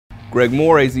Greg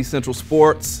Moore, AZ Central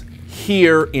Sports,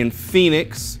 here in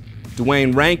Phoenix.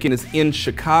 Duane Rankin is in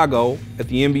Chicago at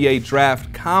the NBA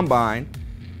Draft Combine,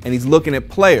 and he's looking at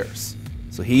players.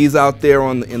 So he's out there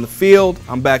in the field.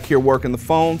 I'm back here working the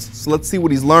phones. So let's see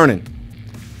what he's learning.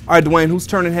 All right, Duane, who's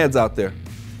turning heads out there?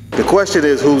 The question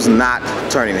is who's not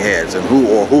turning heads and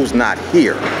who's not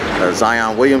here.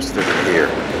 Zion Williamson isn't here.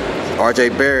 R.J.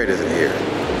 Barrett isn't here.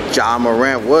 Ja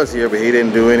Morant was here, but he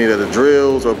didn't do any of the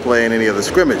drills or play in any of the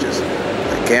scrimmages.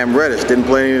 Cam Reddish didn't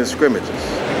play any of the scrimmages.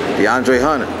 DeAndre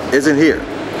Hunter isn't here.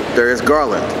 Darius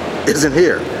Garland isn't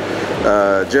here.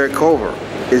 Jarrett Culver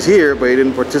is here, but he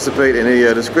didn't participate in any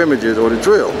of the scrimmages or the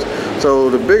drills. So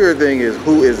the bigger thing is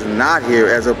who is not here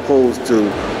as opposed to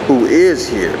who is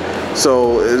here.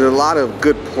 So there's a lot of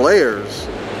good players,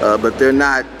 but they're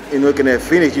not. In looking at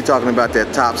Phoenix, you're talking about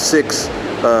that top 6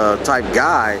 type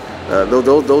guy.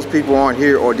 Those people aren't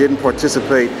here or didn't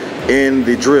participate in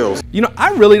the drills. You know,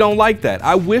 I really don't like that.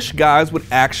 I wish guys would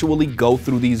actually go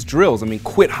through these drills. I mean,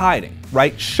 quit hiding,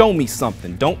 right? Show me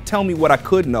something. Don't tell me what I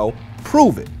could know.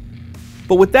 Prove it.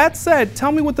 But with that said,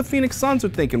 tell me what the Phoenix Suns are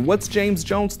thinking. What's James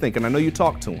Jones thinking? I know you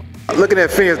talked to him. Looking at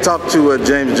Phoenix, talked to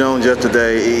James Jones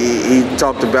yesterday. He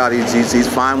talked about he's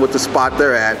fine with the spot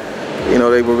they're at. You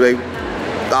know, they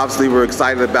obviously were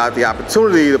excited about the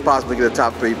opportunity to possibly get a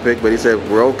top 3 pick, but he said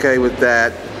we're okay with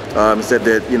that. He said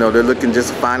that, you know, they're looking just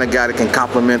to find a guy that can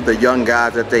complement the young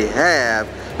guys that they have.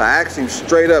 I asked him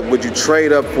straight up, would you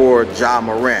trade up for Ja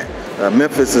Morant?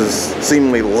 Memphis is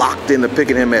seemingly locked into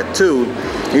picking him at 2.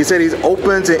 He said he's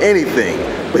open to anything,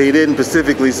 but he didn't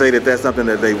specifically say that that's something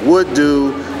that they would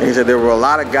do. And he said there were a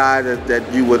lot of guys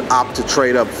that you would opt to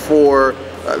trade up for.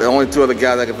 The only 2 other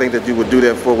guys I can think that you would do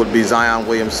that for would be Zion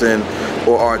Williamson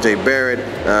or R.J. Barrett.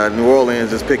 New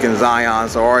Orleans is picking Zion,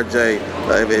 so R.J.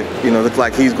 Looks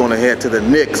like he's going to head to the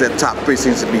Knicks. That top 3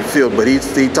 seems to be filled, but he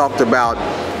talked about,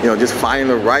 just finding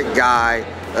the right guy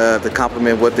to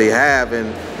complement what they have, and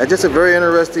that's just a very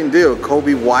interesting deal.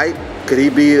 Kobe White, could he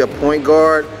be a point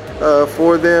guard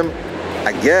for them?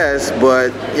 I guess,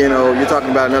 but you're talking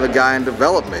about another guy in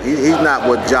development. He's not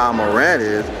what Ja Morant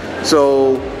is,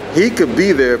 so he could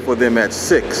be there for them at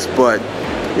 6, but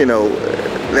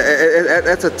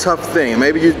that's a tough thing.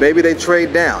 Maybe they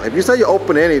trade down. If you say you're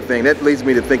open to anything, that leads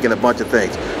me to thinking a bunch of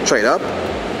things: trade up,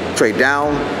 trade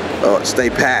down, or stay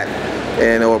pat,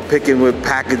 or picking with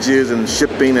packages and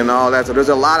shipping and all that. So there's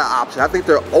a lot of options. I think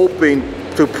they're open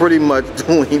to pretty much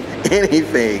doing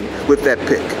anything with that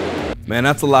pick. Man,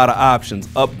 that's a lot of options.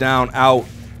 Up, down, out.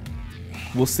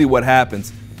 We'll see what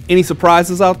happens. Any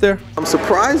surprises out there?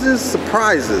 Surprises.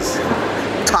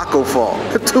 Taco Fall.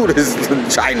 Dude is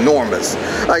ginormous.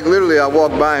 Like literally, I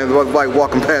walked by and was like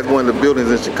walking past one of the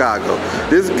buildings in Chicago.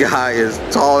 This guy is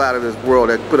tall out of this world.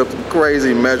 That put up some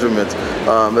crazy measurements.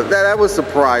 But that was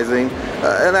surprising.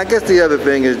 And I guess the other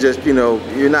thing is just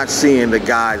you're not seeing the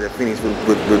guys that Phoenix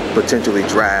would potentially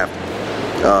draft.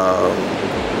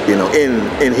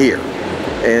 In here,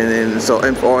 and so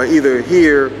or either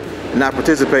here, not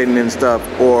participating in stuff,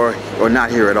 or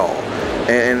not here at all.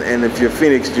 And if you're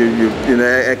Phoenix,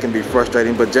 that can be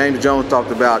frustrating. But James Jones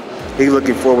talked about he's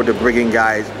looking forward to bringing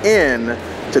guys in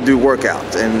to do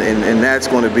workouts, and that's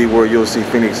going to be where you'll see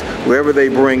Phoenix. Whoever they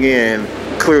bring in,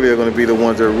 clearly are going to be the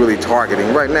ones they're really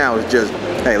targeting. Right now, it's just,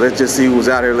 hey, let's just see who's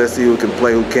out here. Let's see who can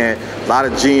play, who can't. A lot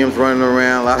of GMs running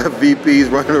around, a lot of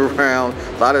VPs running around,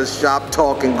 a lot of shop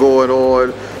talking going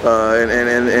on.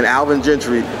 And Alvin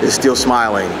Gentry is still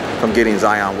smiling from getting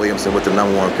Zion Williamson with the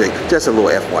 #1 pick. Just a little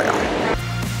FYI.